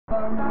Mr.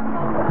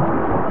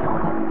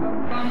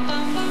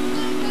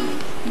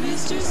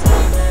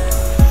 Sandman,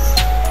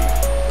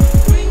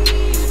 bring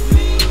me a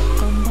dream.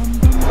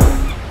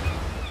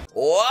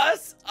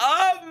 What's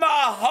up,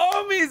 my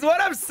homies? What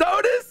up,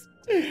 Sodas?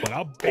 What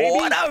up, baby?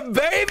 What up,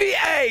 baby?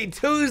 Hey,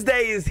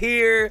 Tuesday is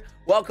here.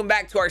 Welcome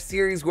back to our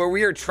series where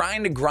we are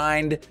trying to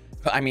grind,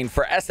 I mean,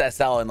 for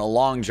SSL in the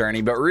long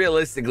journey, but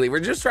realistically, we're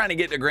just trying to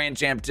get to Grand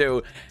Champ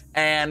 2,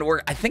 and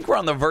I think we're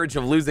on the verge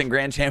of losing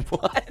Grand Champ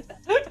 1.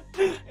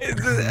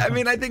 I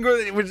mean, I think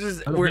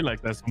we're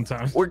like that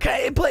sometimes.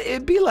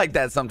 It'd be like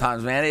that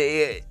sometimes,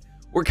 man.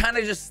 We're kind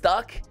of just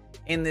stuck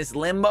in this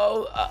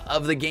limbo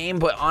of the game,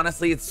 but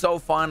honestly, it's so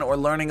fun. We're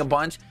learning a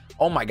bunch.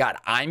 Oh my God,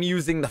 I'm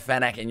using the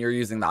Fennec and you're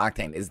using the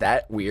Octane. Is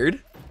that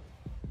weird?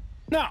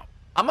 No.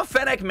 I'm a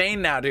Fennec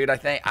main now, dude. I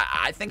think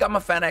I'm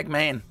a Fennec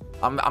main.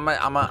 I'm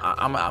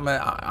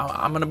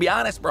gonna be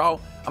honest,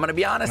 bro. I'm gonna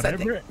be honest.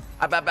 Whatever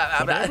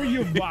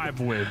you vibe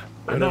with.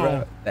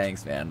 Whatever.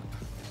 Thanks, man.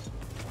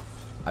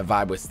 I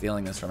vibe with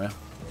stealing this from you.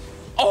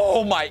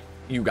 Oh my!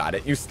 You got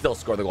it. You still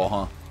score the goal,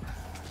 huh?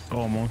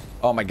 Almost.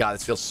 Oh my God,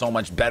 this feels so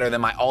much better than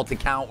my alt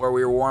account where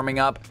we were warming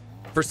up.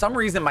 For some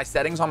reason, my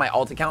settings on my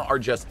alt account are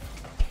just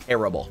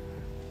terrible.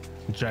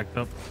 Jacked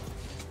up.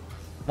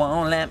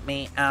 Won't let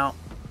me out.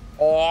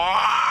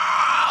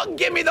 Oh,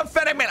 give me the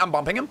Fennec, man. I'm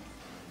bumping him.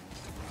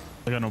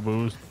 I got no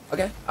booze.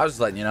 Okay, I was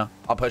just letting you know.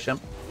 I'll push him.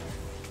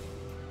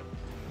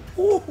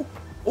 Ooh,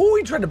 ooh,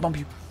 he tried to bump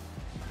you.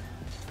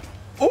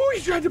 Oh,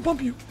 he tried to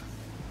bump you.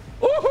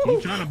 You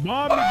trying to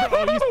bomb me,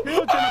 bro? You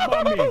still trying to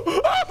bomb me?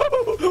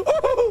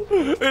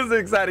 This is an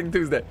exciting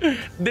Tuesday.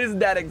 This is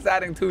that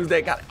exciting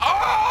Tuesday.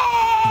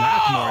 Oh!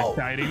 That's more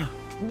exciting.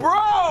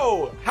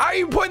 Bro, how are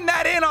you putting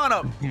that in on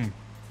him?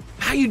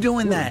 How you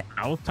doing that?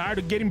 I was tired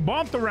of getting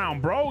bumped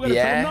around, bro. Gotta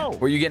Yeah? know.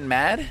 Were you getting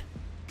mad?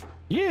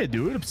 Yeah,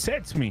 dude. It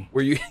upsets me.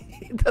 Were you?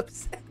 It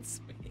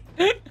upsets me.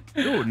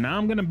 Dude, now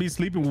I'm gonna be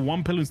sleeping with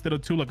one pillow instead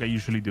of two like I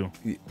usually do.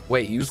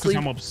 Wait, you Just because sleep?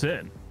 I'm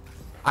upset.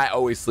 I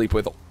always sleep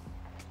with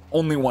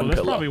only one Well, that's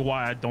pillow. probably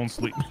why I don't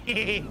sleep.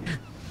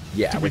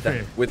 Yeah, to be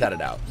fair. without a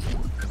doubt.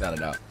 Without a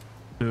doubt.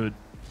 Dude.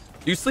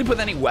 Do you sleep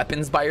with any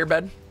weapons by your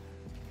bed?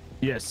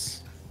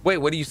 Yes. Wait,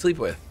 what do you sleep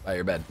with by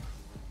your bed?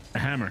 A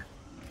hammer.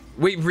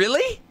 Wait,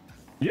 really?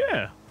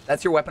 Yeah.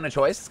 That's your weapon of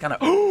choice? It's kind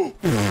of... I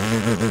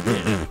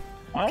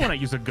don't want to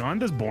use a gun.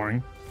 That's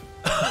boring.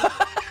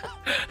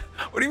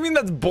 What do you mean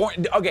that's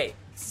boring? Okay,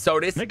 so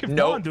this... Make it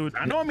no, fun, dude.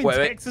 I know I'm in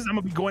Texas. I'm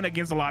going to be going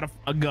against a lot of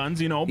guns,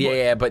 you know. But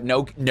yeah, but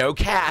no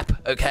cap,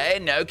 okay?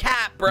 No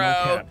cap, bro. No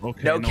cap.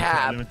 Okay, no no cap.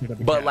 cap. Let me take out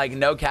the But cap. like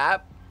no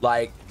cap,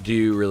 like do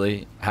you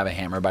really have a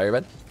hammer by your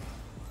bed?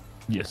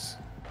 Yes.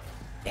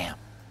 Damn.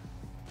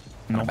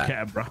 No bad.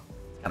 cap, bro.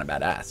 Kind of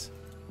badass.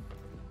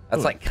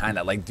 That's like kind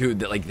of like,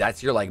 dude, like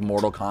that's your like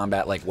Mortal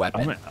Kombat like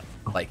weapon.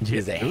 Like yeah,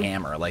 is a dude.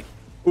 hammer. Like,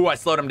 ooh, I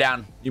slowed him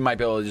down. You might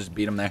be able to just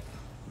beat him there.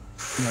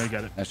 No, you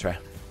got it. Let's try.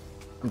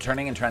 I'm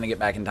turning and trying to get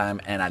back in time,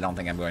 and I don't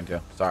think I'm going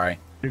to. Sorry.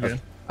 You're good.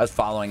 I was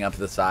following up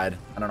to the side.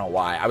 I don't know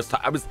why. I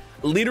was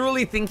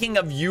literally thinking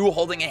of you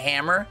holding a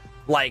hammer,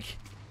 like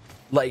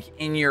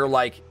in your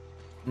like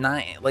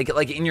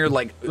in your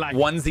like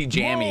onesie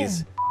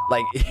jammies.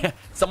 Like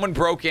someone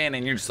broke in,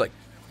 and you're just like,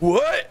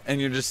 what? And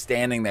you're just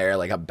standing there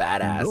like a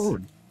badass.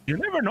 Dude, you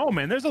never know,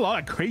 man. There's a lot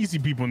of crazy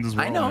people in this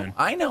world. Man.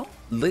 I know.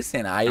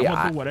 Listen, I'm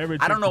gonna do whatever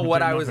it I don't takes know to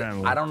what protect I my was.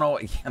 family. I don't know.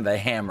 Yeah, the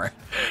hammer.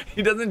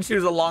 He doesn't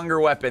choose a longer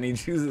weapon. He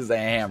chooses a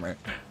hammer.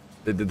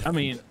 I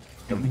mean,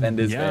 defend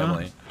his yeah.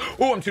 family.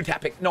 Oh, I'm too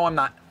tapping. No, I'm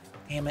not.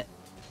 Damn it.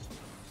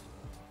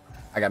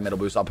 I got middle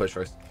boost. I'll push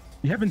first.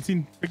 You haven't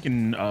seen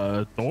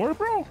freaking Thor,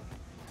 bro?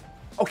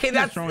 Okay,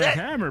 that's throwing a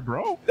hammer,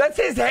 bro. That's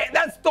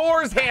that's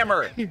Thor's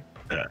hammer.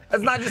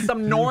 That's not just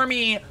some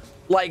normie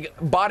like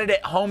bought it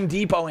at Home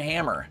Depot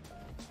hammer.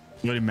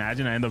 You would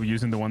imagine I end up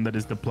using the one that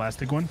is the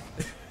plastic one?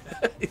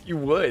 You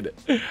would.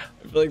 I feel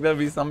like that'd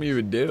be something you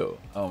would do.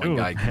 Oh my Dude,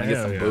 God, can I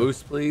get some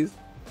boost, please?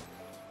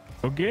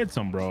 Go get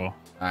some, bro. All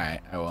right,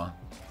 I will.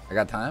 I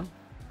got time?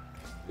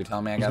 You're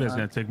telling me I got This guy's time?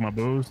 gonna take my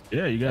boost.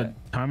 Yeah, you got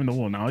time in the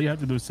wall. Now all you have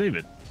to do is save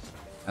it.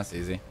 That's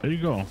easy. There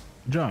you go.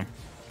 Good job.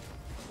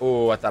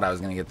 Oh, I thought I was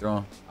gonna get through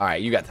him. All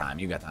right, you got time.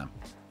 You got time.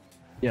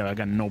 Yeah, I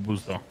got no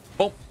boost though.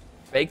 Boom.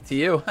 Fake to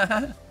you.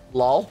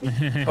 Lol.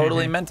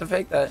 Totally meant to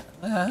fake that.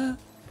 Oh,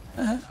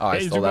 I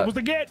Hey, stole what that. was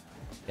the get?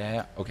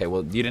 Yeah. Okay.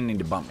 Well, you didn't need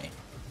to bump me.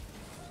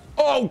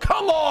 Oh,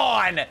 come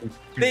on!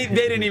 They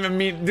didn't even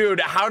mean, dude.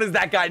 How does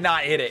that guy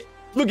not hit it?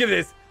 Look at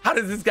this. How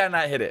does this guy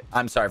not hit it?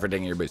 I'm sorry for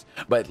taking your boost,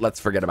 but let's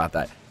forget about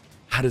that.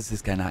 How does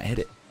this guy not hit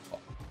it?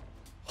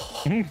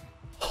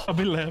 I'll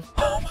be left.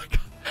 Oh my God.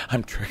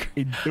 I'm triggered.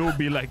 It do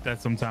be like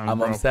that sometimes, I'm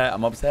bro. upset.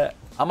 I'm upset.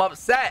 I'm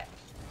upset.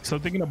 So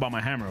thinking about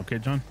my hammer, okay,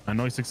 John? I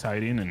know it's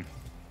exciting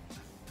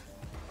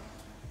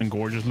and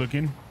gorgeous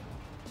looking.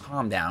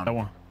 Calm down. That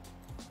one.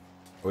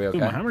 Are we okay?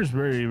 Dude, my hammer is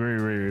very, very,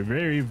 very,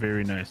 very,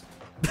 very nice.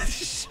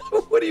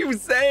 What are you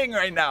saying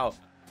right now?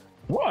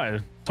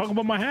 What? Talk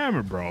about my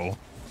hammer, bro.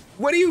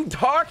 What are you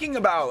talking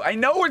about? I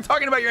know we're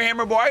talking about your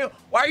hammer, boy.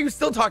 Why are you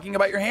still talking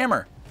about your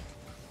hammer?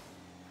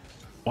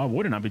 Why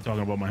wouldn't I be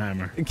talking about my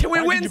hammer? Can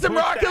we win some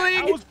Rocket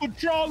League? I was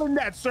controlling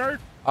that, sir.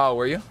 Oh,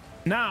 were you?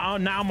 Now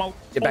I'm a.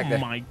 Get back there.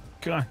 Oh my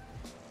god.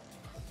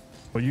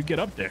 Well, you get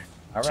up there.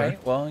 All sir.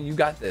 right. Well, you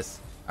got this.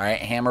 All right,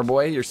 Hammer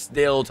Boy, you're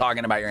still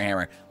talking about your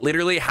hammer.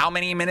 Literally, how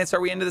many minutes are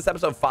we into this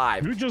episode?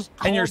 5. You just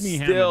and you're called me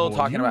still Hammer Boy.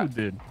 talking You about.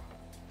 did.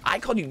 I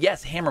called you.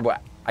 Yes, Hammer Boy.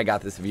 I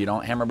got this. If you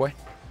don't, Hammer Boy.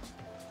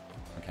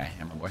 Okay,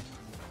 Hammer Boy.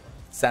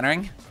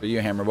 Centering for you,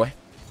 Hammer Boy.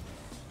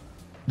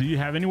 Do you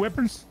have any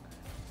weapons?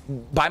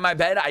 By my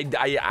bed,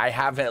 I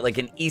have like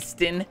an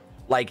Easton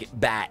like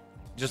bat,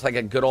 just like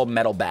a good old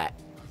metal bat.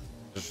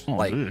 Just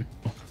like, dude.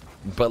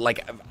 but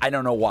like I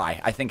don't know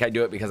why. I think I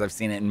do it because I've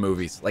seen it in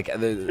movies. Like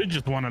You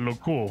just want to look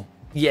cool.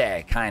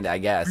 yeah, kind of, I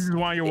guess. You just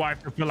want your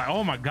wife to feel like,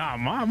 oh my god,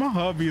 my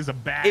hubby is a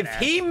badass. If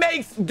he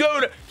makes,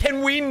 dude,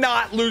 can we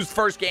not lose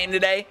first game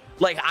today?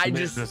 Like I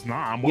just, It's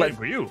not. I'm waiting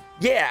for you.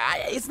 yeah,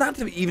 it's not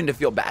to even to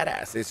feel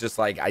badass. It's just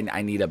like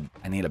I need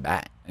a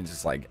bat. It's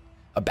just like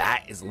a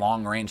bat is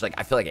long range. Like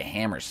I feel like a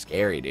hammer's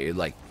scary, dude.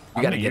 Like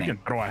you gotta get You in. can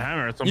throw a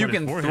hammer at You somebody's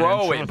can forehead,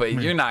 throw it, trust but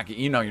me. you're not.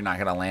 You know you're not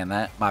gonna land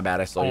that. My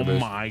bad, I stole your Oh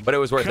boost. my But it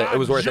was worth it. It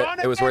was worth it.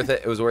 It was worth Jonathan!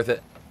 it. It was worth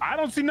it. I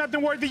don't see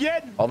nothing worth it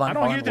yet. Hold on, I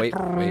don't hold hear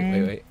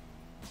on. Wait.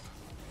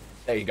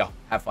 There you go.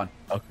 Have fun.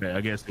 Okay,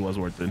 I guess it was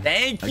worth it.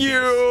 Thank I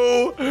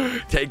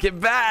you. Take it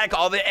back.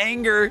 All the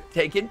anger.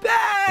 Take it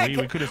back.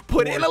 We could have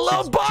Put it in a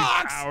little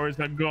box. Hours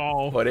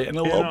ago. Put it in a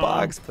You little know?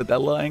 box. Put that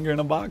little anger in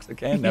a box.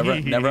 Okay. Never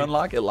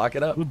unlock it. Lock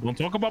it up. Don't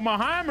talk about my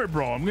hammer,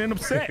 bro. I'm getting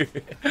upset.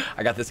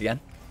 I got this again.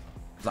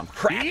 Cause I'm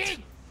cracked.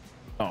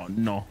 Oh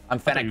no. I'm I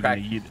thought fennec you were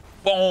cracked. gonna eat it.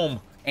 Boom.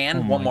 And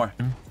Oh one my more.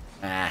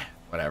 God.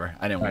 Whatever.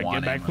 I didn't All right, want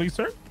get back, it. please,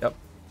 sir. Yep.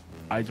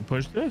 I had to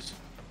push this.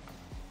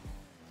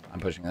 I'm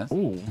pushing this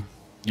Ooh.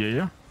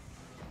 Yeah.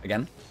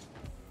 again.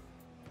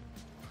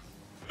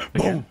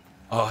 Again.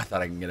 Oh, I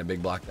thought I can get a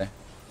big block there.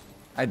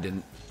 I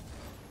didn't.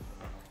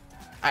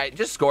 All right,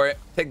 just score it.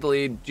 Take the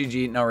lead.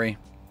 GG. No re.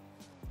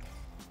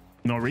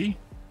 No re.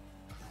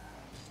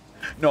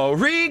 No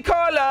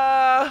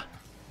recola.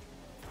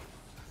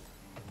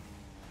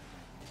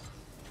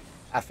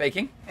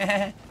 Faking.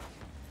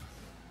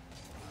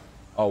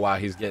 Oh, wow.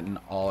 He's getting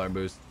all our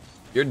boosts.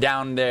 You're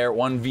down there.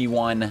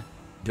 1v1.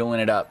 Doing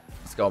it up.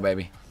 Let's go,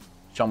 baby.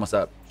 Show them what's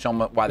up. Show them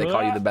why they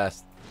call you the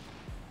best.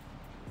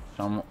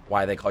 Show them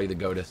why they call you the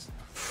GOATest.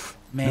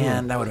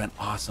 Man, that would have been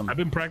awesome. I've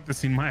been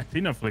practicing my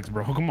Athena flicks,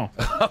 bro. Come on.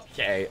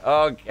 Okay.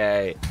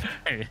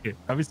 Hey,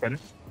 have you said it?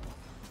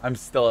 I'm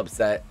still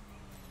upset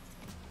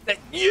that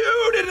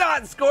you did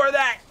not score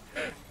that.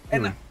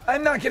 And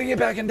I'm not getting it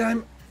back in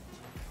time.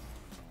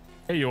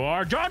 Hey, you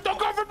are. John, don't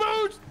go for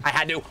boost. I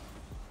had to.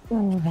 Oh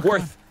my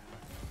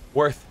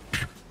Worth.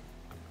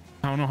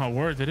 I don't know how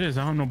worth it is.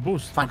 I don't know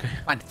boost. Fine. Okay.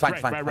 Fine.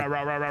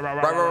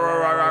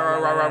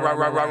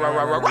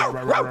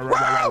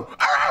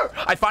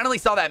 I finally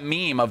saw that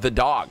meme of the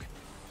dog.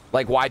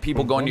 Like why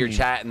people go into your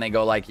chat and they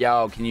go like,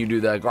 yo, can you do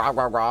the rah,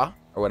 rah, rah,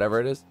 or whatever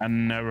it is? I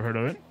never heard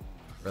of it.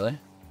 Really?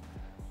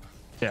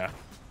 Yeah.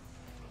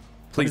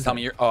 Please tell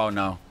me you're, oh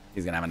no.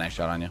 He's gonna have a nice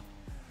shot on you.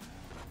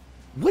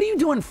 What are you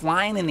doing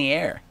flying in the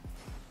air?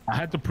 I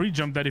had to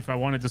pre-jump that if I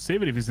wanted to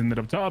save it if he's in the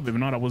up top. If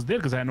not, I was dead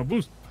because I had no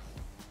boost.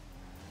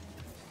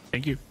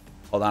 Thank you.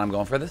 Hold on, I'm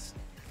going for this.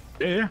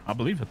 Yeah, I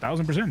believe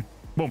 1,000%.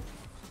 Boom.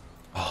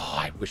 Oh,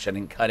 I wish I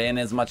didn't cut in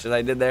as much as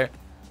I did there.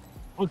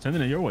 Oh,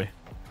 sending it your way.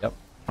 Yep.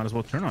 Might as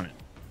well turn on it.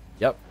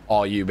 Yep.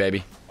 All you,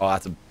 baby. Oh,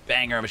 that's a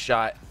banger of a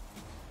shot.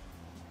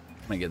 I'm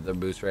gonna get the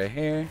boost right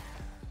here.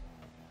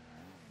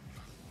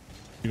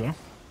 You go.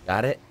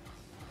 Got it.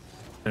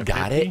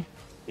 Got 50. it.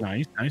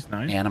 Nice.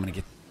 And I'm gonna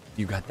get,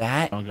 you got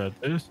that. I got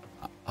this.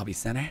 I'll be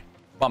center.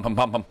 Bump him.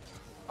 Oh,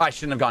 I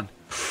shouldn't have gone.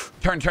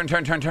 Turn.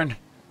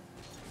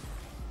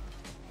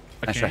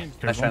 Nice try.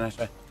 You're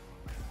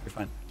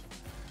fine.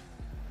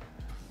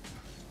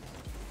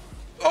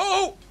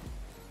 Oh!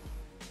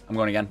 I'm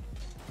going again.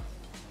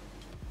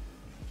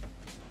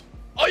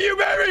 Oh, you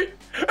baby!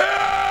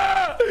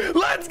 Ah!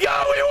 Let's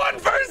go! We won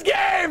first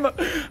game!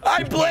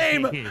 I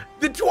blame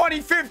the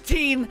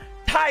 2015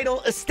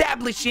 title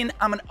establishing.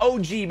 I'm an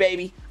OG,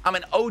 baby. I'm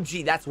an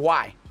OG. That's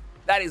why.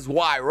 That is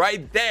why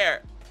right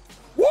there.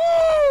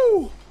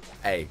 Woo!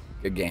 Hey,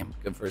 good game.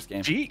 Good first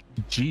game.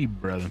 G,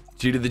 brother.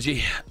 G to the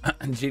G.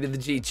 G to the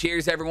G.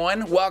 Cheers,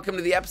 everyone. Welcome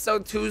to the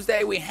episode.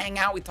 Tuesday, we hang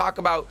out, we talk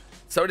about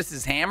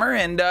Sotus's hammer,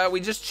 and we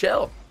just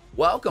chill.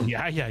 Welcome.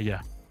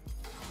 Yeah.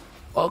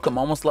 Welcome.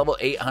 Almost level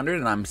 800,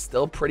 and I'm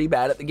still pretty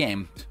bad at the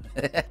game.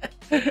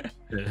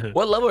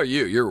 What level are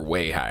you? You're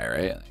way higher,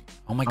 right?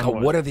 Oh my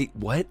God. What are the,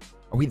 what?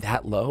 Are we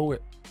that low?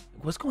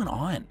 What's going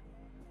on?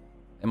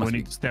 It must We be.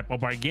 need to step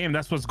up our game.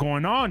 That's what's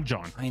going on,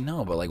 John. I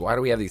know, but like, why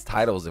do we have these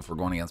titles if we're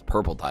going against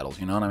purple titles?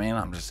 You know what I mean?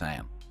 I'm just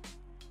saying.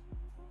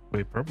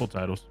 Wait, purple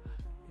titles.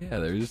 Yeah,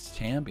 they're just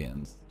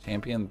champions.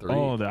 Champion 3.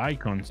 Oh, the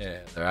icons. Yeah,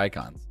 they're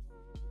icons.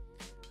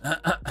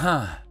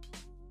 All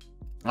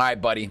right,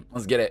 buddy.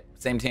 Let's get it.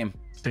 Same team.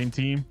 Same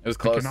team. It was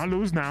close. We cannot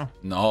lose now.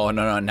 No.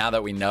 Now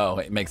that we know,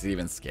 it makes it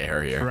even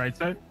scarier. Right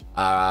side.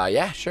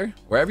 Yeah, sure.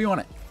 Wherever you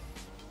want it.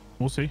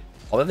 We'll see.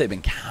 Although they've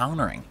been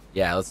countering.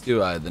 Yeah, let's do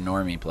the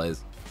normie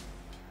plays.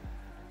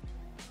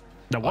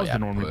 That was yeah, the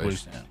normally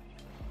push, place.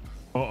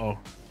 yeah. Uh-oh.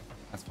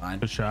 That's fine.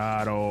 The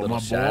shadow. Little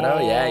My shadow.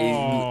 boy.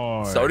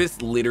 Yeah.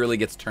 Sodus literally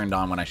gets turned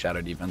on when I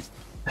shadow defense.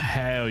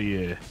 Hell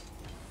yeah.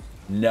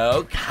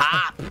 No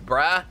cop,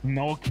 bruh.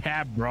 No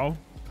cap, bro.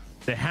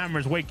 The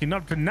hammer's waking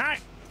up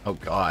tonight. Oh,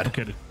 God.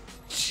 Okay.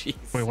 Jeez.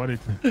 Wait, what is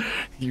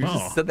You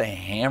just said the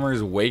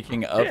hammer's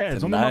waking up Yeah,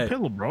 it's tonight. under my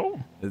pillow, bro.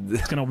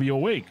 It's gonna be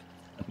awake.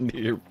 Under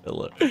your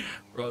pillow.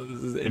 Bro,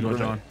 this is Here you go,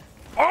 John.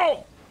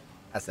 Oh!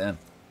 That's in.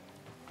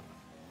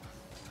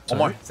 One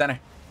more. Center.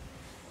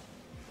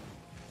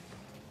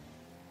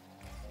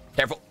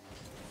 Careful.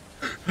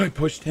 I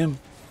pushed him.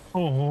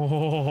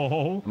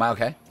 Oh. Am I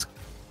okay?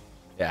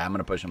 Yeah, I'm going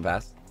to push him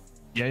fast.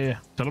 Yeah, yeah.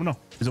 Tell him no.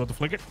 Is it about to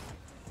flick it?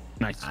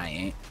 Nice. I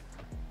ain't.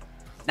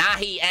 Nah,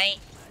 he ain't.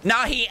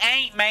 No, he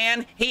ain't,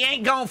 man. He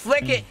ain't gonna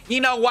flick it.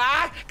 You know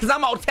why? Because I'm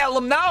gonna tell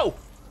him no.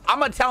 I'm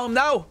gonna tell him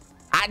no.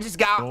 I just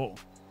got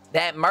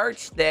that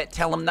merch, that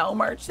tell him no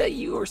merch that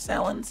you were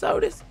selling,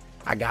 Sodus.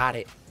 I got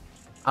it.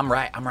 I'm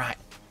right. I'm right.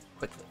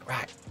 Quickly,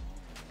 right.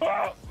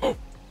 Oh.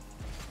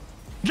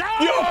 Yo,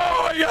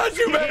 I got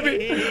you,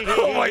 baby.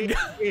 Oh, my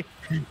God.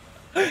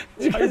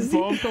 I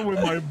bumped him with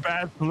my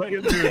bad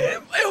leg.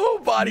 My whole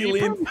body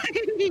lean.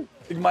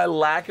 My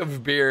lack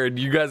of beard.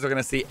 You guys are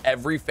gonna see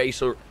every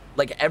facial,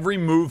 like every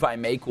move I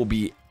make will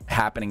be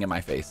happening in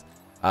my face.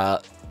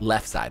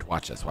 Left side.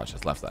 Watch this. Watch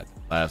this. Left side.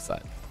 Left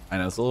side. I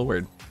know it's a little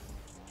weird,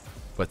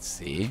 but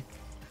see.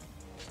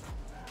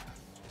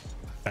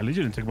 At least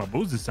you didn't take my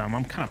boost this time.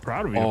 I'm kind of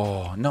proud of you.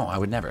 Oh no, I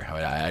would never.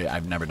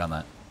 I've never done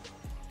that.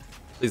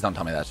 Please don't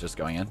tell me that's just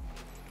going in.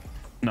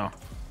 No.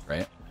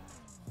 Right.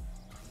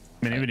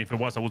 I mean, even if it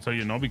was, I would tell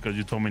you no because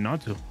you told me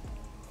not to.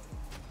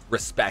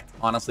 Respect.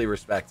 Honestly,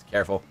 respect.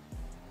 Careful.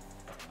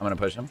 I'm gonna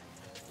push him.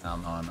 No,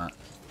 I'm not.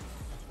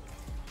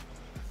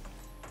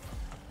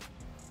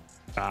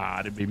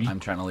 Got it, baby. I'm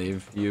trying to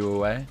leave you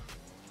away.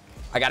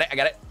 I got it. I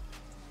got it.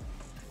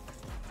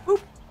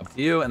 Boop. Up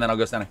to you, and then I'll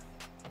go center.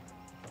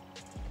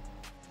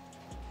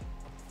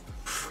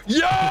 Yo,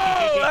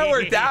 that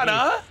worked out,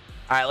 huh?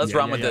 All right, let's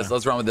run with this.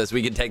 Let's run with this.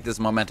 We can take this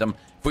momentum.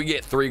 If we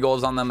get 3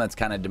 goals on them, that's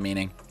kind of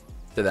demeaning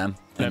to them.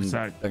 And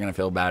they're gonna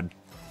feel bad,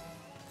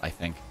 I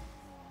think.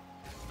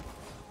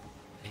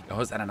 There you go.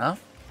 Is that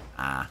enough?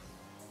 Ah,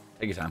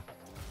 take your time.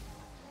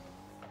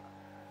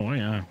 Oh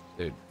yeah,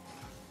 dude.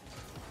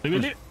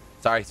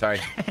 Sorry.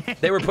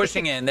 They were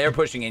pushing in. They were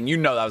pushing in. You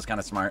know that was kind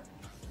of smart.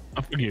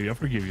 I'll forgive you. I'll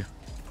forgive you.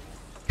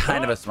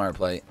 Kind of a smart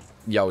play.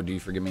 Yo, do you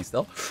forgive me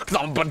still? Cause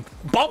I'm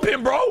bump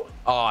him, bro.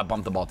 Oh, I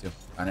bumped the ball too.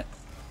 Darn it.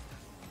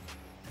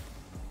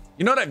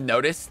 You know what I've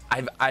noticed?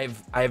 I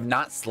have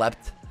not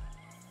slept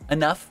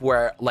enough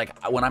where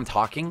like when I'm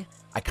talking,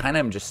 I kind of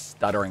am just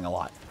stuttering a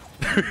lot.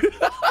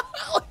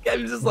 Like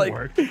I'm just like,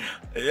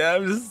 yeah,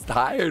 I'm just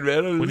tired,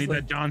 man. We need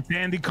that John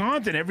Sandy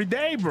content every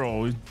day,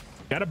 bro. You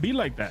gotta be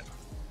like that.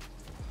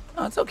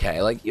 No, it's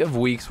okay. Like you have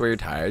weeks where you're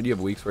tired. You have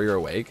weeks where you're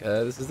awake.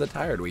 This is a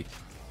tired week.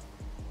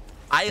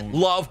 I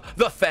love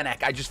the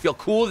Fennec. I just feel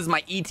cool. This is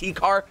my ET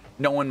car.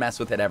 No one mess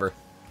with it ever.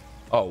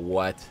 Oh,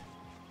 what?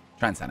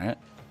 Try and center it.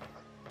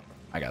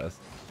 I got this.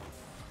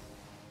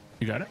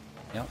 You got it?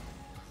 Yep.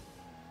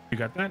 You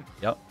got that?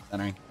 Yep.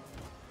 Centering.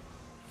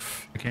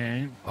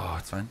 Okay. Oh,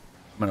 it's fine.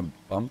 I'm gonna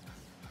bump.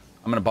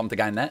 I'm gonna bump the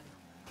guy in net.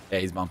 Yeah,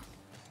 he's bumped.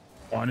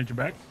 Oh, I need your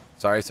back.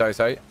 Sorry.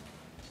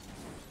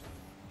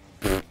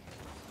 I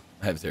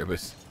have 0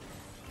 boost.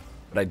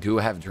 But I do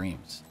have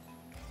dreams.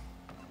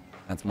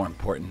 That's more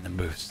important than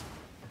boost.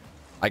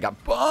 I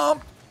got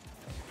bumped.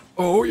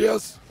 Oh,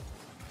 yes.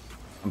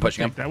 I'm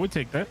pushing him. That would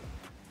take that.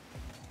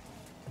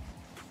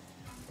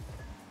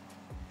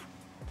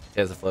 He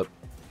has a flip.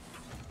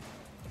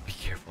 Be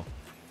careful.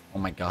 Oh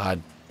my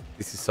God.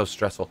 This is so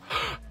stressful.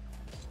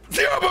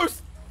 0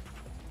 boost.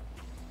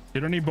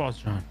 You don't need boss,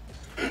 John.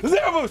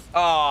 0 boost.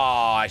 Oh,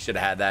 I should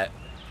have had that.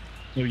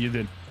 No, you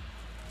did.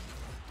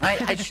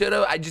 I should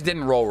have. I just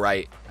didn't roll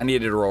right. I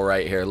needed to roll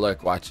right here.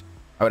 Look, watch.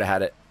 I would have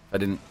had it. I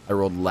didn't. I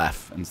rolled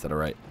left instead of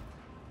right.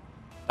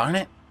 Darn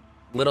it.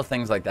 Little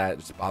things like that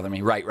just bother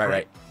me.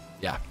 Right.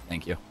 Yeah,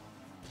 thank you.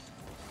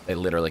 They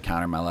literally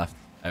counter my left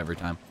every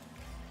time.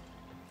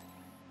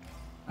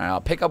 All right,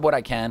 I'll pick up what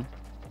I can.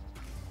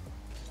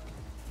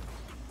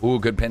 Ooh,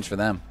 good pinch for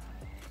them.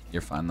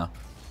 You're fine, though.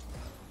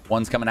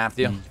 One's coming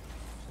after you.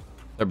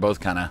 They're both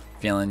kind of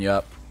feeling you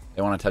up.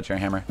 They want to touch your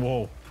hammer.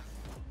 Whoa.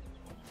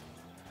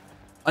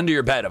 Under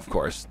your bed, of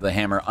course. The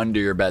hammer under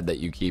your bed that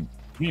you keep.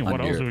 What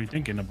else are you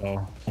thinking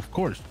about? Of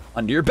course.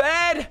 Under your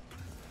bed.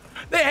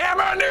 The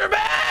hammer under your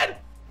bed.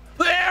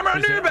 The hammer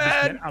under your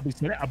bed. I'll be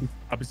sitting.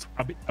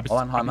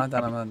 Hold on, I'm not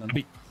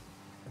done.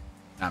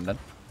 I'm done.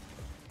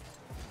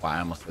 Wow, I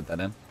almost fit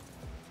that in.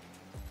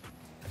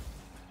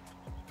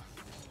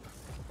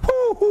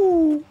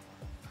 Woo-hoo.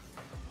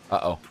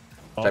 Uh-oh.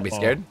 Should I be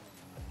scared?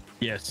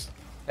 Yes.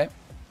 Okay.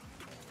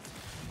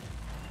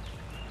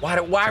 Why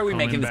are we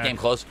making this game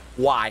close?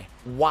 Why?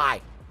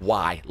 Left.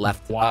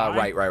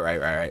 Why?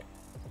 Right.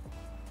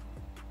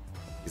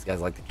 These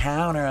guys like to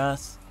counter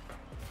us.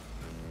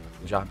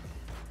 Good job.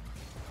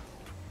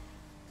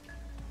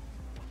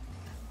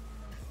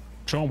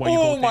 Show 'em why you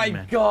Oh go my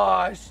man.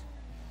 gosh.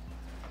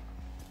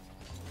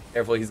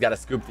 Careful, he's got a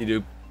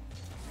scoop-de-doop.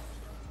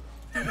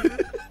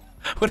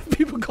 What do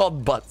people call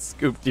butt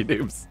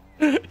scoop-de-doops?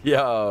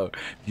 Yo,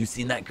 have you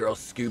seen that girl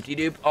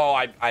scoop-de-doop? Oh,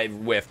 I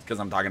whiffed because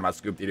I'm talking about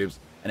scoop-de-doops,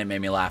 and it made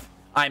me laugh.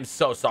 I'm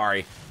so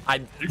sorry.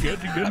 You're good.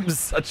 I'm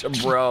such a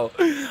bro.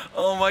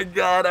 Oh my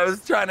god, I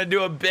was trying to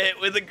do a bit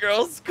with a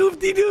girl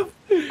scoop-de-doop.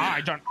 All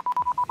right, John.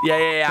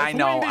 Yeah, I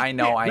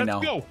know.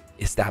 Let's go.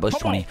 Established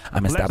Come 20. on.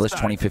 I'm established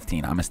Left side.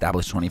 2015. I'm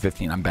established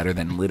 2015. I'm better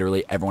than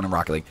literally everyone in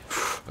Rocket League.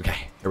 Okay,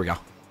 here we go.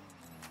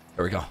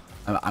 Here we go.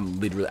 I'm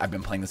literally, I've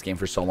been playing this game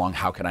for so long.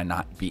 How could I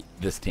not beat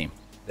this team?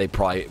 They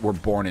probably were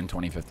born in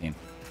 2015.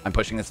 I'm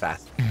pushing this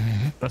fast.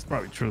 That's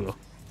probably true though.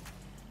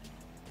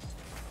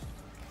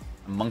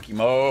 Monkey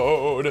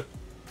mode.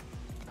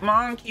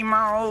 Monkey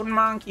mode,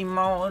 monkey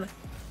mode.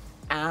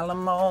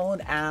 Alum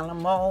mode,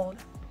 alum mode.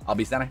 I'll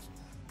be center.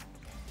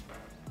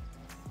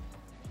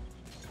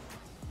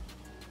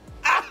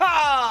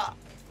 Ah!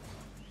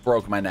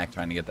 Broke my neck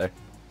trying to get there.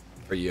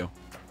 For you.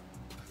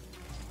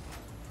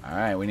 All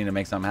right, we need to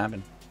make something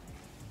happen.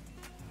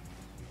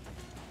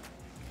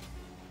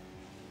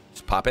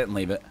 Just pop it and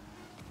leave it.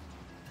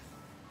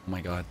 Oh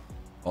my god.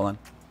 Hold on.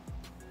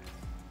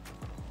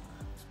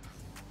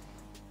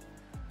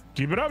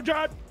 Keep it up,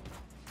 John.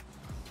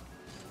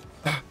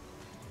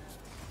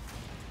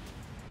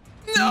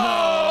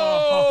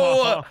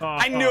 No!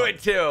 I knew it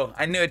too.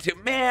 I knew it too.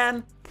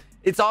 Man,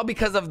 it's all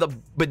because of the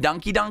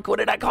badunky dunk. What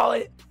did I call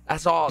it?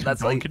 That's all.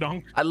 That's like,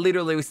 Dunk. I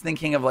literally was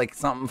thinking of like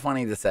something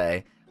funny to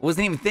say. I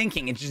wasn't even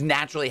thinking. It just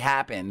naturally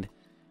happened.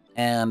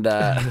 And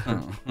That's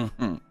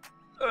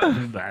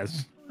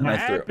That's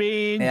true.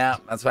 happy. yeah,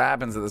 that's what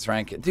happens at this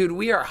rank. Dude,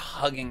 we are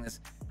hugging this.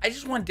 I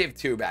just want Div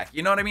 2 back.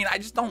 You know what I mean? I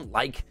just don't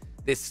like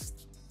this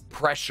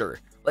pressure.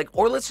 Like,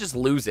 or let's just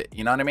lose it.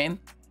 You know what I mean?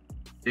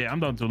 Yeah, I'm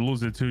down to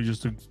lose it too,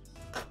 just to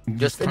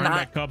to turn not-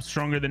 back up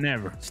stronger than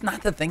ever. Just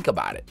not to think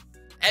about it.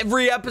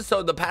 Every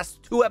episode, the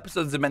past 2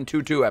 episodes have been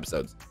 2-2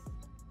 episodes.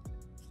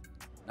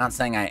 Not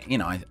saying I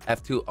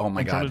F2. Oh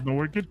my Controller's god. not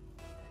working.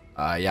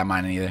 Yeah,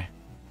 mine either.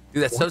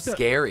 Dude, that's What so the-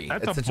 scary.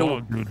 that's It's a such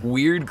bug, a dude.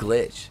 weird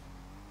glitch.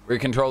 Where your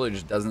controller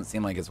just doesn't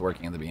seem like it's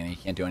working at the beginning. You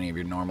can't do any of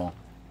your normal.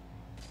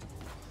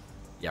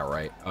 Yeah,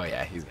 right. Oh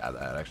yeah, he's got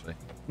that actually.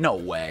 No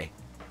way.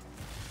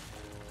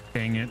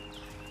 Dang it.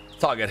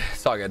 It's all good.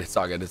 It's all good. It's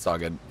all good. It's all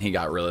good. He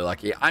got really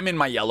lucky. I'm in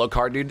my yellow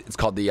car, dude. It's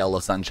called the Yellow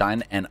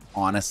Sunshine. And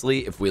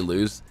honestly, if we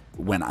lose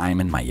when I'm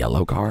in my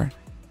yellow car,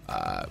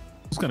 I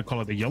was gonna call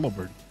it the yellow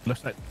bird.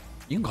 Left side.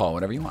 you can call it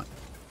whatever you want,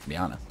 to be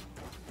honest.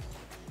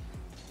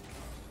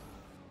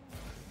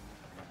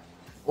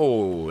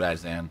 Oh,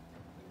 that's in.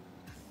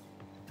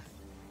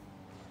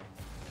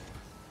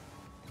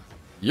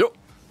 Yup.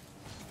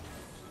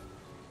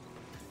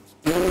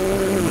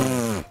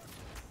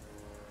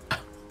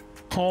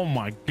 Oh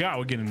my god,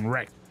 we're getting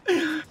wrecked.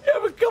 Yeah,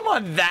 but come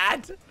on,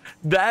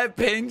 that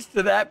pinch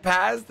to that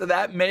pass to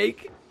that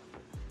make.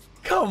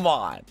 Come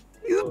on.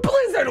 He's a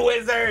Blizzard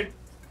wizard.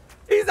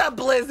 He's a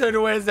Blizzard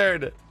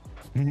wizard.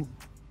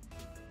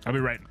 I'll be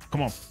right.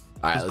 Come on.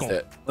 All right, Let's let's go. do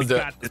it. We Let's do it.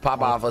 got Let's this.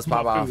 pop off. Let's Come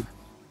pop on, off. dude.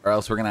 Or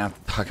else we're gonna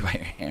have to talk about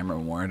your hammer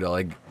more to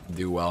like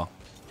do well.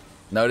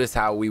 Notice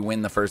how we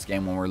win the first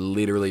game when we're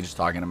literally just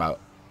talking about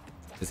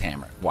his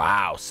hammer.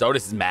 Wow,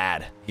 Sodas is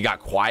mad. He got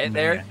quiet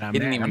there. I'm He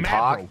didn't mad. even I'm mad,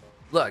 talk. bro.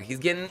 Look, he's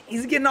getting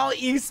all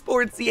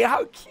esportsy.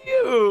 How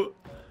cute.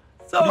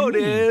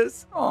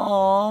 Sodas.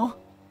 Aww.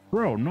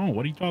 Bro, no,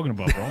 what are you talking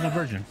about, bro? I'm a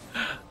virgin.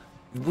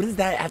 What is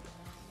that?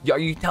 Are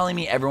you telling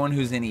me everyone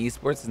who's in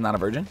esports is not a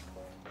virgin?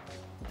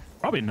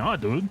 Probably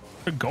not, dude.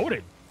 They're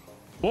goated.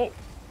 Whoa.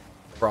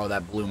 Bro,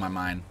 that blew my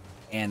mind.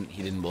 And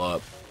he didn't blow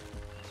up.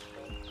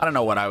 I don't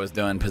know what I was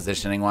doing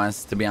positioning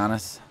wise, to be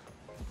honest.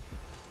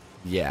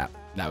 Yeah,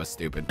 that was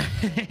stupid.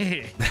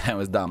 That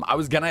was dumb. I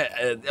was gonna,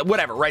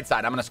 whatever, right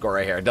side. I'm gonna score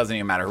right here. It doesn't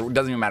even matter. It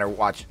doesn't even matter.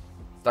 Watch.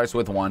 Starts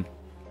with 1.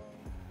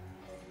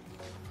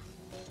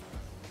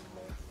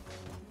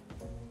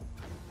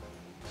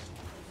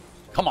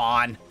 Come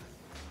on.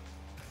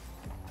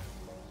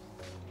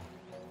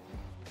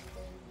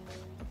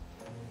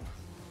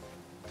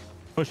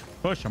 Push him,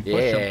 push him,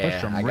 Yeah,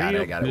 push him. I got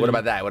it. I got it. What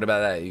about that? What about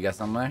that? You got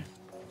something there?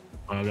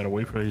 I gotta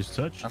wait for his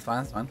touch. That's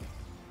fine. That's fine.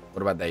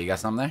 What about that? You got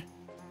something there?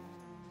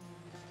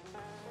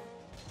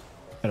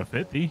 Got a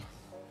 50.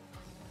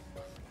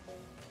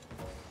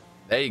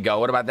 There you go.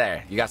 What about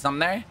there? You got something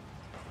there?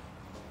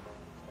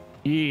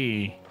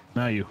 Yeah.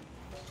 Now you.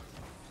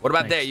 What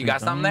about Thanks, there? You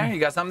got Sweet something Dom. there? You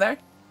got something there?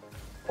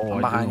 Oh, I'm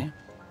I behind do. you.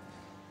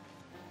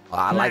 Oh,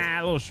 I like.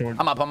 Nah, a little short.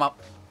 I'm up. I'm up.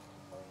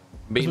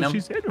 Beating That's him.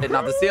 what she said. Hitting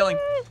off the ceiling.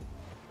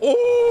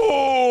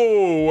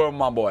 Oh, where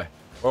my boy?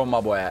 Where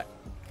my boy at?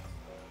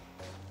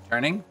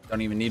 Turning.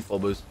 Don't even need full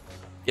boost.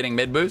 Getting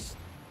mid boost.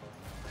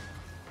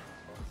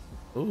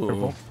 Ooh.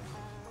 Careful.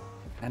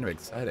 Kind of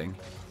exciting.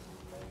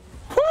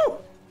 Woo!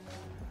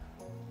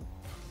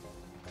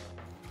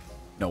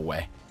 No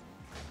way.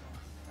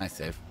 Nice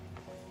save.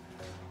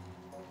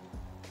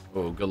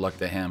 Oh, good luck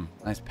to him.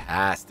 Nice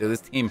pass. Dude,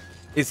 this team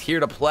is here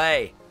to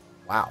play.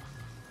 Wow.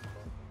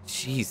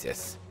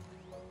 Jesus.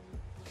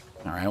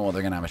 All right, well,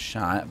 they're going to have a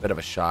shot. A bit of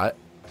a shot.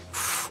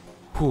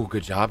 Ooh,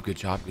 good job, good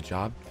job, good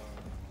job.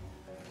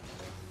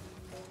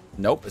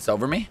 Nope, it's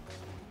over me.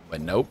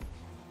 But nope.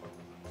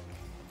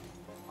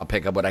 I'll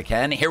pick up what I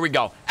can. Here we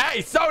go.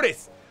 Hey,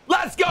 Sodas!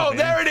 Let's go! Okay.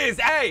 There it is!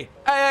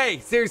 Hey!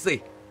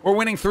 Seriously, we're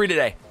winning 3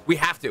 today. We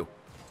have to.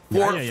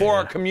 For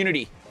our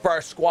community, for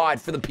our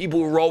squad, for the people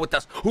who roll with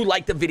us, who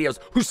like the videos,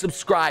 who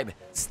subscribe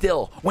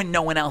still when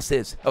no one else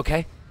is,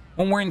 okay?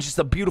 When we're in just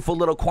a beautiful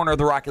little corner of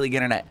the Rocket League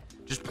internet.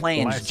 Just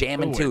playing, just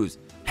jamming twos,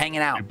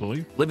 hanging out,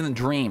 living the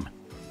dream.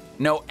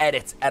 No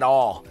edits at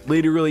all.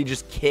 Literally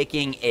just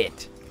kicking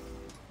it.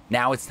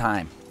 Now it's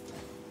time.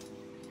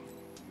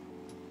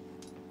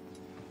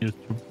 You're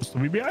supposed to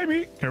be behind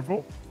me.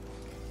 Careful.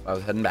 I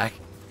was heading back.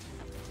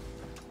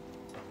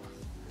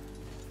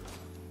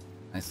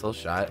 Nice little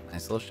shot.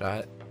 Nice little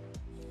shot.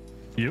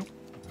 You.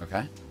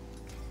 Okay.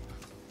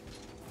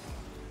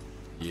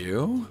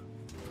 You.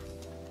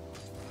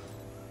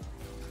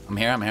 I'm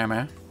here. I'm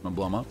gonna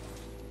blow him up.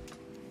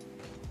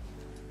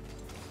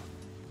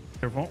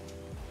 Careful.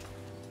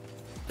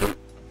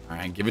 All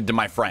right, give it to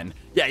my friend.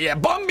 Yeah.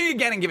 Bung me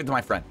again and give it to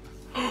my friend.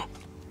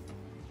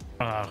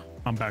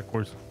 I'm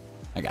backwards.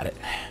 I got it.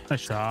 Nice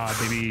shot,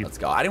 baby. Let's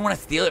go. I didn't want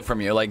to steal it from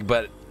you, like,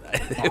 but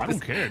I don't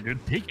care,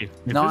 dude. Take it.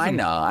 No,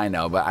 I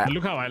know, but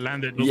look how I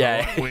landed.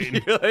 Yeah.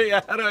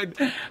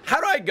 How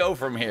do I go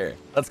from here?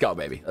 Let's go,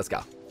 baby. Let's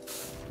go.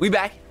 We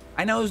back.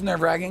 I know it was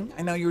nerve-wracking.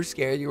 I know you were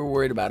scared. You were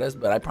worried about us,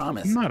 but I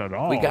promise. Not at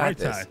all. We got right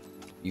this. side.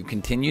 You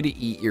continue to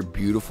eat your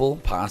beautiful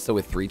pasta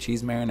with 3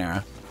 cheese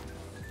marinara,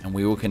 and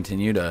we will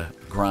continue to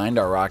grind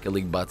our Rocket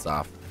League butts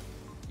off.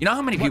 You know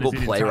how many people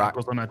play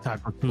Rocket on that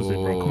Taco Tuesday,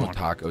 bro? Come on.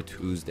 Taco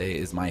Tuesday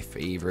is my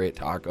favorite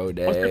taco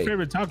day. What's your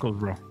favorite tacos,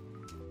 bro?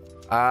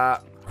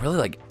 Really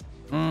like,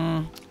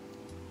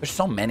 there's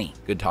so many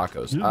good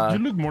tacos. You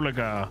look more like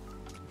a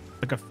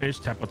fish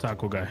type of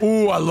taco guy.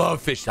 Ooh, I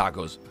love fish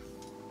tacos.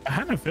 I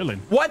had a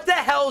feeling. What the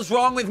hell's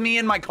wrong with me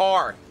in my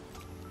car?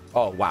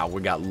 Oh, wow,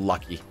 we got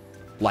lucky.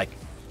 Like,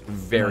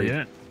 very. Not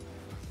yet.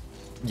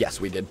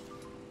 Yes, we did.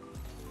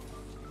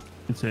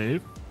 It's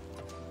safe.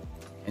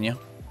 Can you?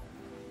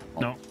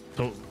 No,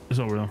 so it's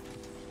over though.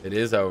 It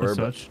is over. As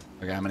But, such.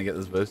 okay, I'm gonna get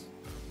this boost.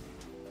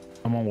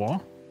 I'm on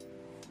wall.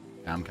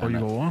 Yeah, I'm Or you kind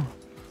go of. wall.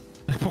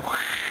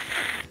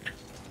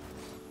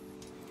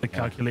 The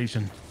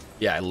calculation.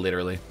 Yeah,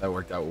 literally. That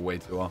worked out way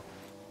too well.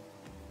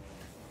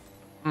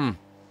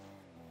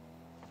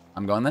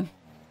 I'm going then.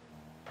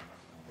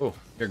 Oh,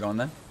 you're going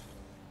then.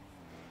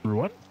 For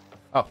what?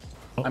 Oh,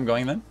 I'm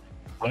going then.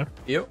 Left.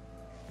 You.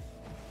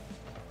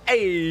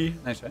 Hey,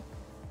 nice shot.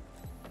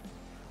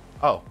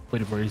 Oh,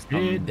 Waiting for his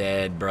I'm dead.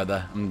 dead,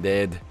 brother. I'm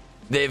dead.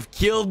 They've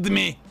killed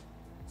me.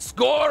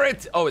 Score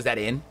it. Oh, is that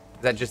in?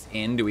 Is that just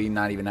in? Do we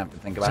not even have to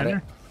think about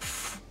it?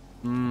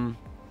 I'm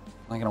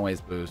not gonna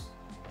waste boost.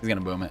 He's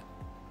gonna boom it,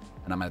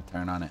 and I'm gonna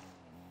turn on it.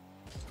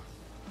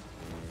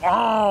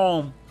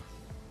 Boom.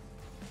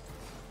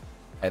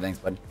 Hey, thanks,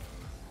 bud.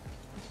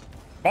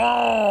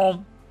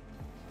 Boom.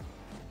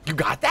 You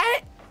got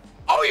that?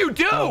 Oh, you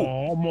do.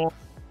 Oh, more.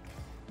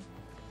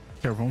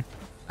 Careful.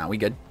 Nah, we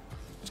good.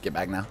 Just get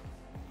back now.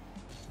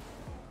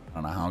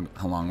 I don't know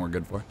how long we're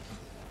good for.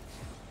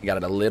 You got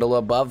it a little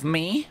above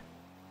me.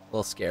 A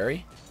little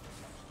scary.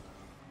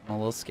 I'm a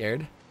little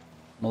scared.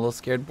 I'm a little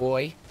scared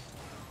boy.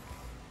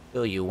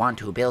 Do you want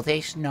to build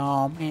a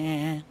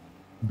snowman?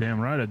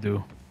 Damn right I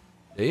do.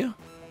 Do you?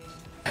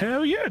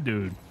 Hell yeah,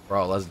 dude.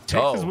 Bro, let's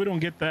Texas, go. we don't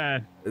get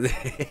that.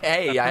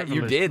 Hey, you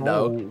privilege. did,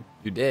 though. Oh.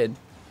 You did.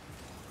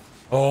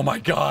 Oh, my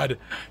God.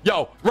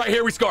 Yo, right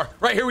here we score.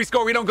 Right here we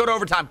score. We don't go to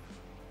overtime.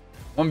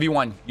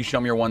 1v1. You show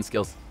me your 1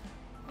 skills.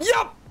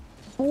 Yup.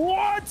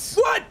 What?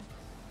 What?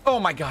 Oh,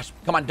 my gosh.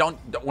 Come on. Don't.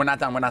 We're not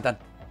done. We're not done.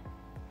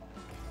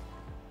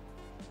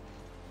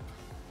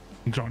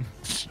 John.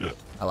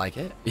 I like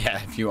it.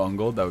 Yeah, if you own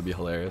gold, that would be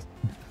hilarious.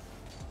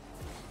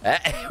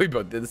 We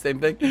both did the same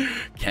thing.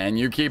 Can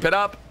you keep it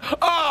up?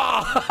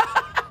 Oh!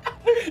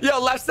 Yo,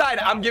 left side.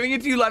 I'm giving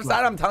it to you left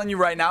side. I'm telling you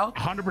right now.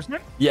 100%?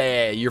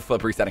 Yeah, you're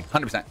flip resetting.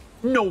 100%.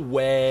 No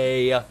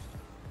way.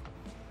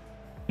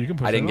 You can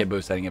push I didn't it get up.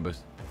 boost. I didn't get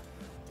boost.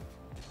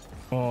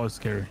 Oh, it's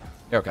scary.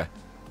 You're okay.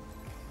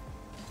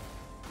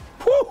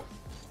 Whew!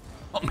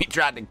 Homie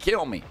tried to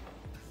kill me.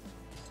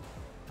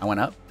 I went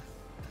up.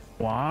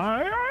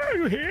 Why are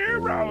you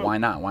here, bro? Why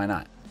not? Why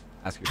not?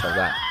 Ask yourself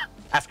that.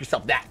 Ask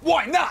yourself that.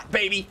 Why not,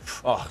 baby?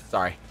 Oh,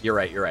 sorry. You're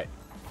right. You're right.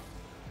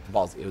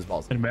 Ballsy. It was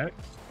ballsy. Get back.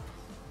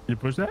 You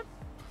push that?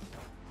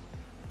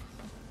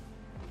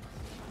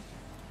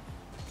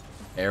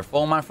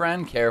 Careful, my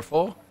friend.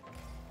 Careful.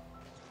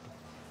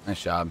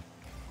 Nice job.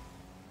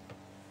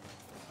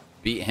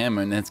 Beat him,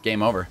 and it's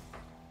game over.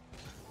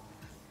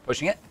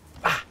 Pushing it.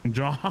 Ah,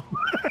 John.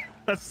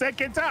 The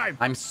second time.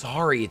 I'm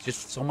sorry. It's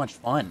just so much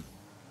fun.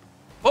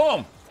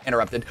 Boom.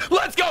 Interrupted.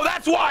 Let's go.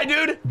 That's why,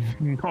 dude.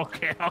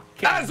 Okay.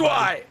 That's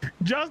why.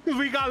 Just because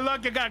we got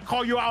lucky, I gotta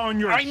call you out on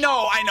your. I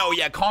know.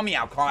 Yeah, call me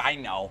out. I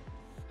know.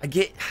 I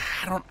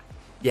don't.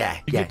 Yeah.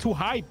 You get too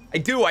hyped. I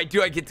do. I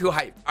get too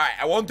hyped. All right.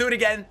 I won't do it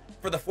again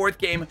for the 4th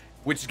game,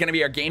 which is going to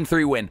be our game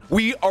 3 win.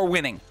 We are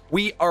winning.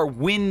 We are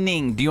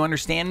winning. Do you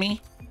understand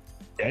me?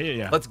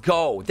 Yeah. Let's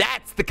go.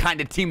 That's the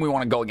kind of team we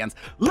want to go against.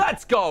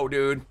 Let's go,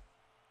 dude.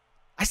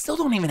 I still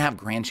don't even have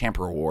Grand Champ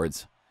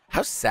rewards.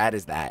 How sad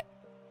is that?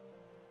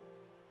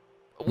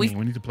 We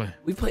need to play.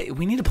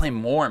 We need to play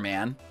more,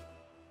 man.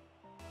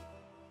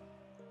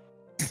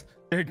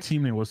 Their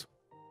teammate was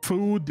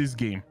food this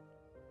game.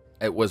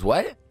 It was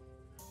what?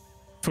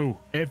 Foo.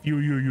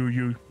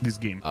 F-U-U-U-U this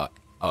game.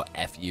 Oh,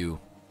 F you.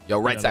 Yo,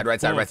 right Yeah, side, right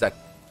side, right side.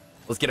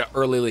 Let's get an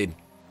early lead.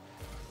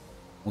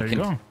 There you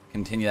go.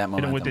 Continue that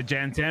Hit him momentum. with the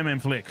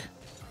Jantaman flick.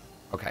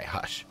 Okay,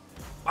 hush.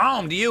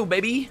 Boom to you,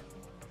 baby.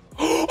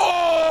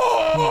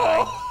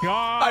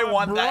 God, I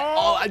want that. bro.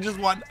 Oh,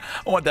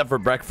 I want that for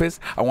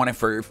breakfast. I want it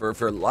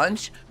for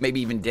lunch,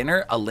 maybe even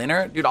dinner, a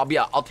dinner. Dude,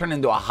 I'll turn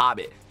into a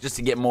hobbit just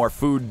to get more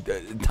food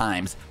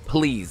times.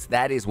 Please,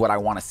 that is what I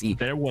want to see.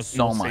 There was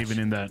so no much.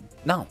 saving in that.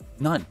 No,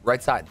 none.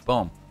 Right side.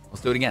 Boom.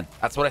 Let's do it again.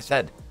 That's what I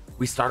said.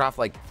 We start off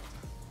like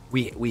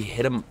we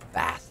hit him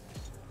fast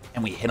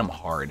and we hit him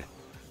hard.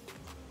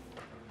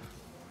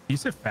 You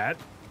said fat?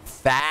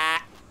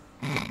 Fast.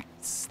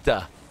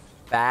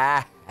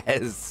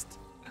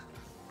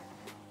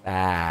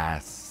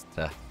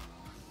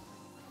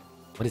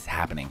 What is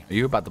happening? Are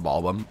you about the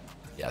ball bum?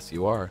 Yes,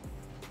 you are.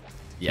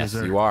 Yes, Yes,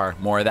 sir. you are.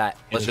 More of that.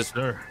 Let's Yes, just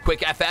sir.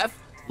 quick FF.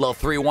 Little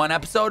 3-1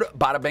 episode.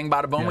 Bada bing,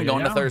 bada boom. We go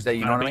into Thursday.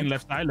 You know what I mean?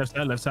 Left side, left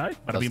side, left side.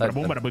 Bada Left bing, side, bada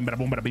boom, bada boom, bada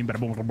boom, bada bing, bada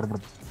boom, bada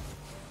boom.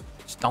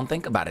 Just don't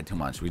think about it too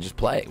much. We just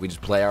play. We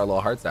just play our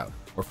little hearts out.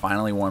 We're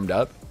finally warmed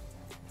up.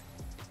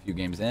 A few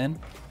games in.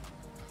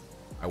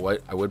 I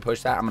would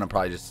push that. I'm gonna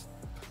probably just.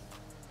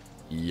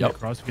 Yup.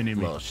 Cross if you need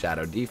me. Little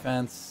shadow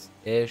defense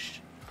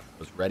ish.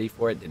 Was ready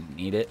for it. Didn't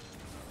need it.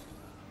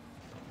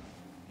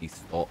 He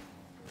stole.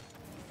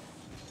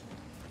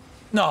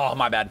 No,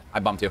 my bad. I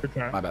bumped you. Good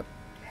try. My bad.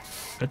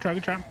 Good try,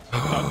 good try.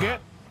 Dog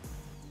it.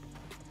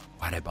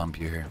 Why'd I bump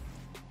you here?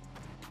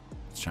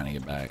 Just trying to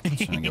get back.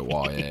 Just trying to get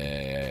wall.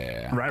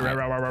 Yeah. Right side,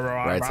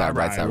 Right side,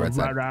 right side, right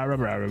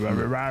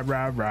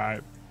side.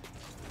 Right.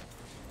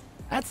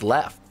 That's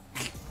left.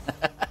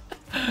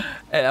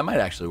 Hey, that might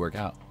actually work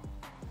out.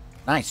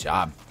 Nice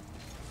job.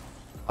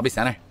 I'll be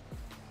center.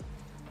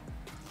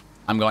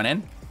 I'm going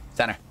in.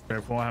 Center.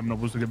 Careful, I have no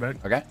boost to get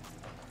back. Okay.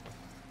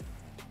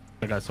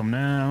 I got some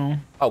now.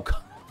 Oh,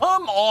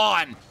 come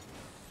on.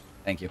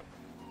 Thank you.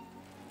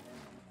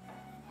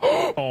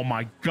 Oh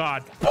my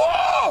God.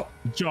 Oh!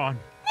 John,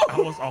 I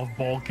was off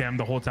ball cam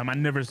the whole time. I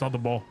never saw the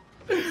ball.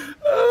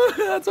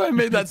 That's why I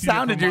made that See it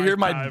sound. from Did you my hear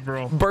my side,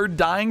 bro. bird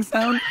dying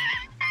sound?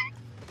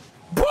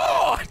 Bro,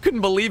 I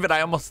couldn't believe it. I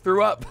almost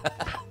threw up.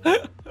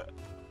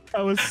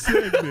 I was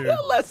sick, dude.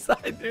 Left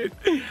side, dude.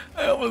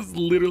 I almost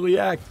literally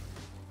act.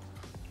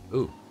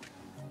 Ooh.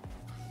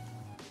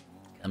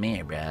 Come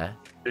here, bruh.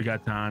 You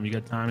got time. You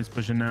got time. It's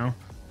pushing now.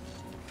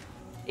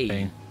 Hey.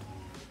 Hey.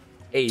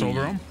 Hey. It's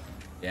over him.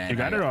 Yeah, You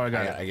got it or I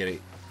got it? I get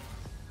it.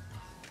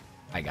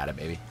 I got it,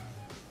 baby.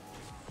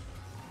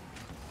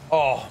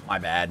 Oh, my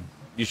bad.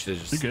 You should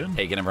have just You're good.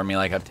 taken it from me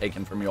like I've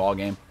taken from you all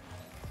game.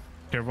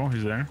 Careful,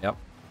 he's there. Yep.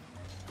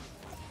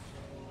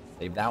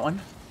 Save that one.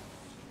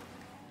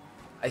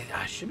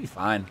 I should be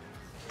fine.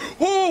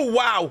 Oh,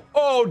 wow.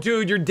 Oh,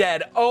 dude, you're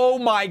dead. Oh,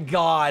 my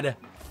God.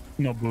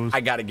 No boost.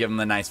 I got to give him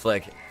the nice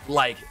flick.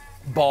 Like,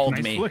 balled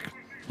Nice me. flick.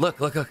 Look,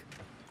 look, look.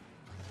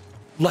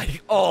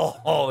 Like,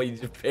 oh, he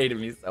just painted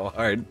me so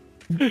hard.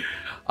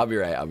 I'll be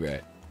right. I'll be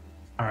right.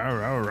 All right, all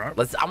right, all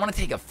right. I want to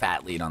take a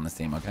fat lead on this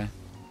team, okay?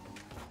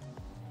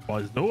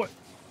 Let's do it.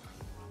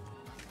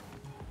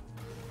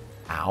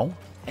 Ow.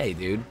 Hey,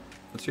 dude.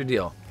 What's your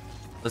deal?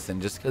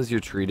 Listen, just because you're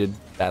treated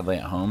badly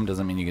at home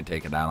doesn't mean you can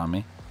take it out on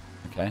me,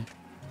 okay?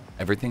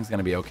 Everything's going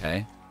to be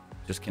okay.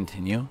 Just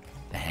continue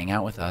to hang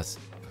out with us.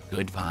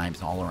 Good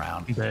vibes all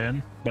around.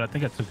 Then, but I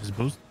think I took his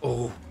boost.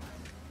 Oh.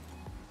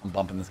 I'm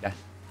bumping this guy.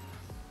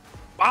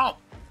 Wow.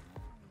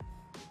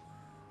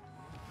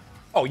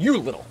 Oh, you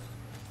little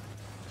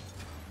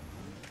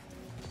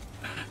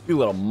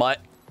mutt.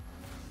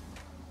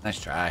 Nice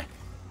try.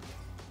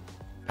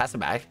 Pass it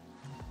back.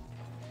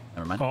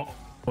 Never mind. Oh,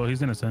 well,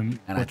 he's innocent.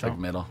 And I Watch took out.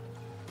 middle.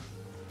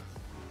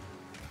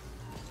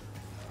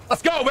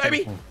 Let's go,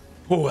 baby.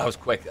 Ooh, that was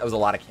quick. That was a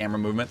lot of camera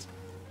movements.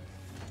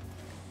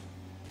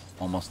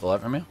 Almost stole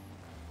it from you.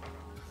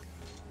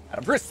 Out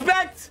of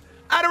respect,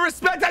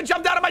 I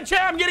jumped out of my chair.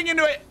 I'm getting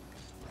into it.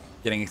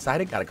 Getting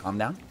excited. Gotta calm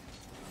down.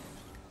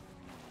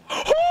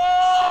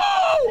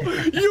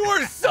 Oh! You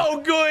are so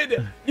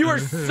good. You are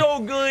so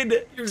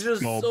good. You're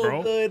just Small, so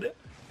bro. good.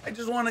 I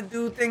just want to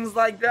do things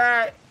like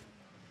that.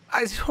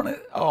 I just want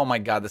to. Oh my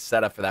God, the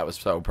setup for that was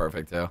so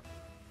perfect too.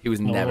 He was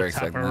never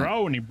expecting that.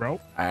 Pepperoni, bro. All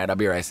right, I'll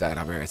be right side.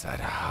 I'll be right side.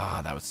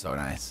 Oh, that was so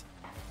nice.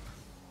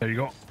 There you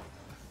go.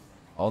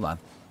 Hold on.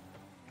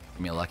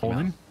 Give me a lucky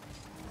Holding.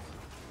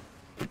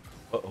 mount.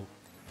 Uh-oh.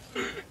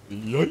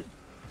 Yoink.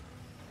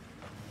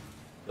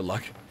 Good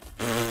luck.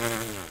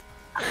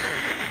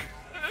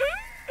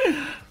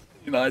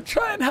 You know, I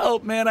try and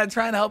help, man. I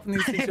try and help in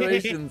these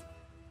situations.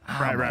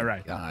 Right, Oh my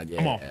right. God, yeah.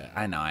 Come on.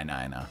 I know.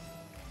 I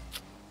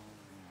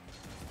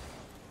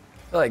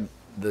feel like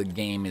the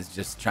game is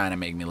just trying to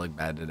make me look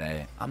bad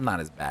today. I'm not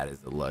as bad as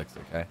it looks,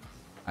 okay?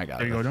 I got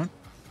There it. you go, John.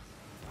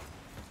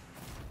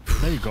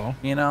 There you go.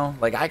 You know,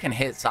 like I can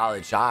hit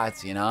solid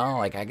shots, you know,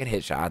 like I could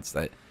hit shots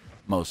that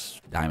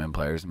most diamond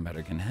players and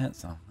better can hit.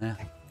 So, yeah.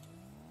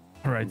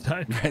 Right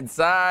side. Right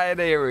side.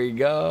 Here we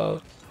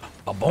go.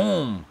 A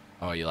boom.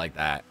 Oh, you like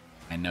that?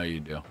 I know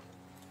you do.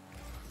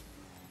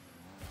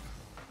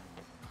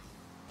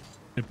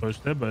 You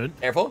pushed it, but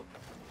Careful.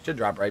 Should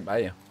drop right by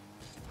you.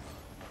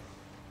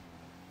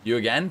 You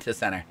again to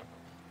center.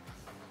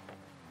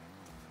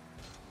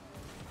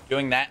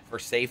 Doing that for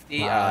safety.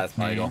 That's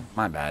my goal.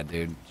 My bad,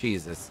 dude.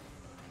 Jesus.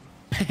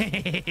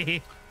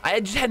 I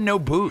just had no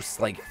boost.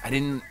 Like, I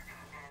didn't.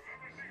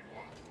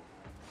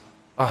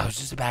 Oh, it was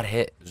just a bad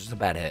hit. It was just a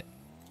bad hit.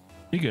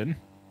 you good.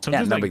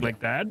 Sometimes no like, big like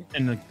that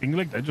and a thing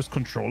like that, just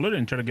control it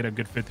and try to get a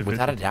good 50-50.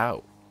 Without a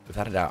doubt.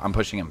 Without a doubt. I'm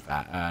pushing him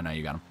fat. No,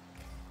 you got him.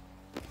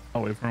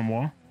 Away from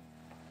wall.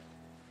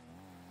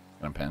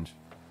 Gonna pinch.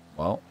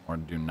 Well, or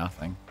do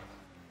nothing.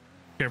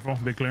 Careful,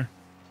 be clear.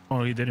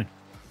 Oh, he didn't.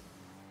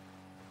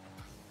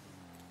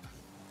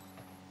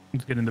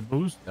 He's getting the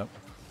boost. Yep.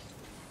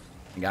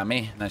 You got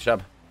me. Nice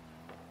job.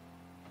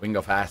 We can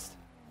go fast.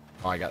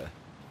 Oh, I got it.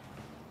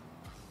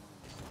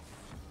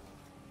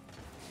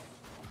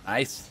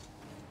 Nice.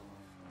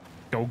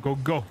 Go, go,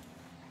 go.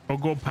 Go,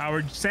 go,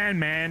 powered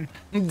Sandman.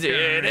 Go,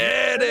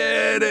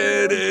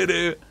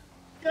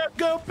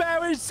 Go,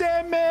 powered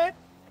Sandman.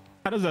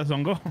 How does that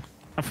song go?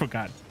 I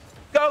forgot.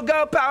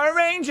 go, Power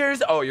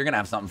Rangers. Oh, you're going to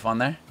have something fun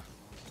there.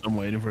 I'm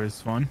waiting for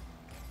his fun.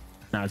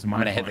 Now it's I'm mine.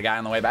 going to hit the guy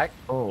on the way back.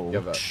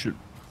 Oh, shoot.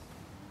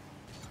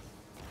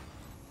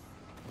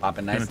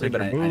 Popping nicely, take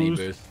but I your need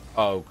boost. boost.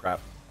 Oh, crap.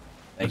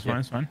 Thank That's you. fine,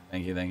 it's fine.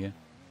 Thank you, thank you.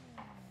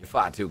 You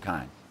fought too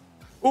kind.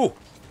 Ooh.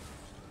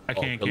 I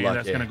can't good get luck,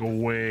 that's yeah. gonna go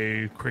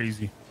way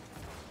crazy.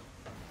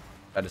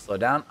 Tried to slow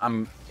down.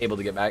 I'm able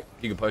to get back.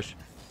 You can push.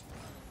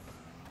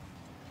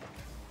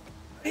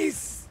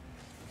 Nice.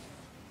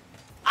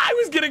 I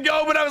was gonna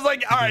go, but I was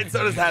like, all right,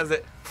 so does has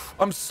it.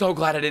 I'm so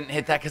glad I didn't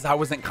hit that because I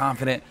wasn't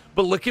confident.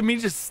 But look at me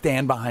just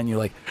stand behind you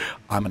like,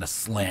 I'm gonna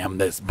slam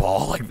this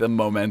ball, like the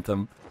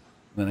momentum.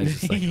 And then I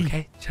just like,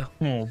 okay, chill.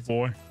 Oh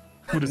boy.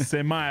 Would have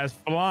sent my ass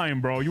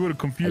flying, bro. You would have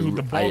confused with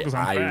the ball because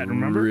I'm fat,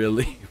 remember?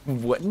 Really?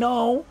 What?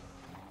 No.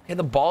 Okay,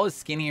 the ball is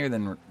skinnier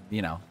than,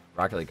 you know,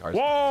 Rocket League cars.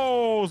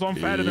 Whoa, so I'm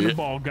fatter than the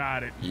ball.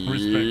 Got it.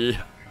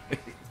 Respect.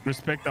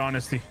 Respect the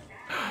honesty.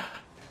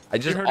 I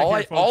just heard it here,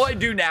 all folks. I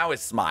do now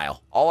is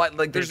smile.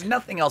 There's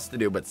nothing else to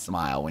do but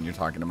smile when you're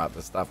talking about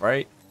this stuff,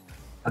 right?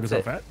 That's Because I'm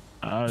it. fat?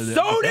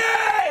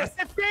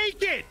 Sony!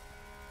 Fake it!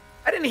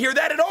 I didn't hear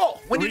that at all.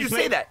 When did you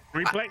say that?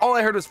 Replay. All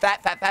I heard was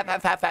fat.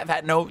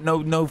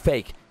 No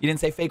fake. You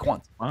didn't say fake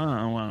once.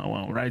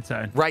 Wow. Right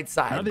side. Right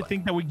side. Now they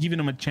think that we're giving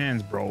them a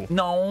chance, bro.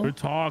 No. We're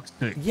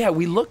toxic. Yeah,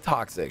 we look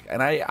toxic,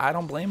 and I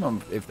don't blame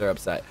them if they're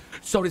upset.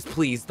 So does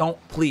please don't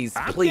please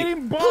I'm please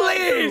getting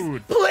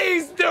bored,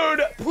 please dude.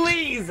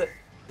 please dude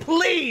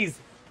please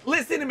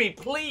listen to me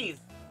please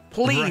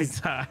Right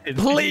side.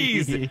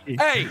 please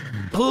hey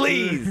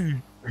please.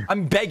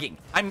 I'm begging.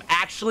 I'm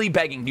actually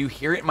begging. Do you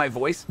hear it in my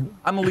voice?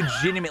 I'm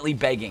legitimately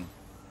begging.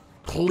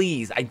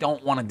 Please, I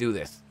don't want to do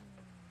this.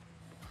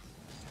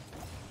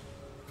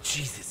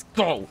 Jesus,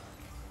 go.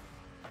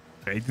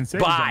 Faith and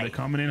Sage, Bye. they're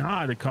coming in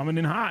hot. They're coming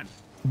in hot.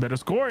 Better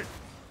score it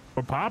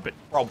or pop it.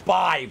 Bro,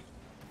 bye.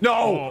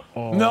 No.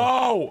 Uh-oh.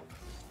 No.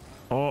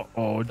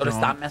 Oh, So to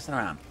stop messing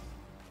around.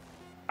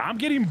 I'm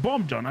getting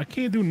bumped, John. I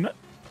can't do nothing.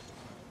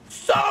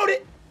 So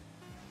did.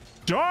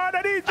 John,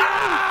 I need you.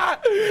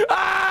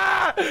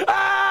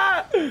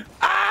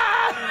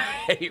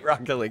 I hate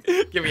Rocket League.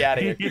 Get me out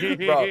of here.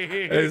 Bro,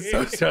 it's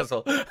so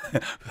stressful.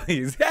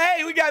 Please.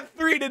 Hey, we got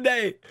 3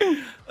 today.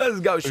 Let's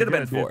go. Should have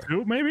been 4. Div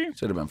 2, maybe?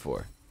 Should have been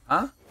 4.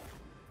 Huh?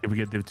 Did we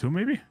get Div 2,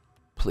 maybe?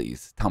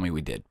 Please tell me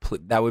we did.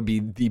 That would be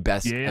the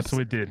best. Yes, episode.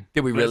 we did.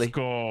 Did we really? Let's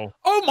go.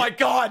 Oh my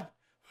God.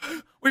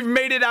 We've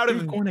made it out We're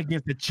of. going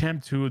against the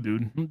champ too,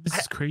 dude. This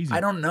is crazy. I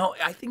don't know.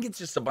 I think it's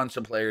just a bunch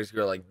of players who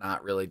are like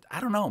not really. I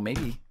don't know.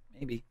 Maybe.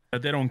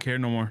 But they don't care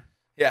no more.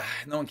 Yeah,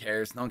 no one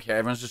cares. No one cares.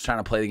 Everyone's just trying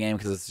to play the game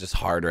because it's just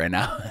hard right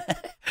now.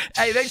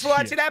 Hey, thanks for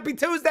watching. Happy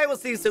Tuesday. We'll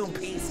see you soon.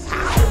 Peace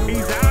out.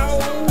 Peace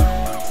out.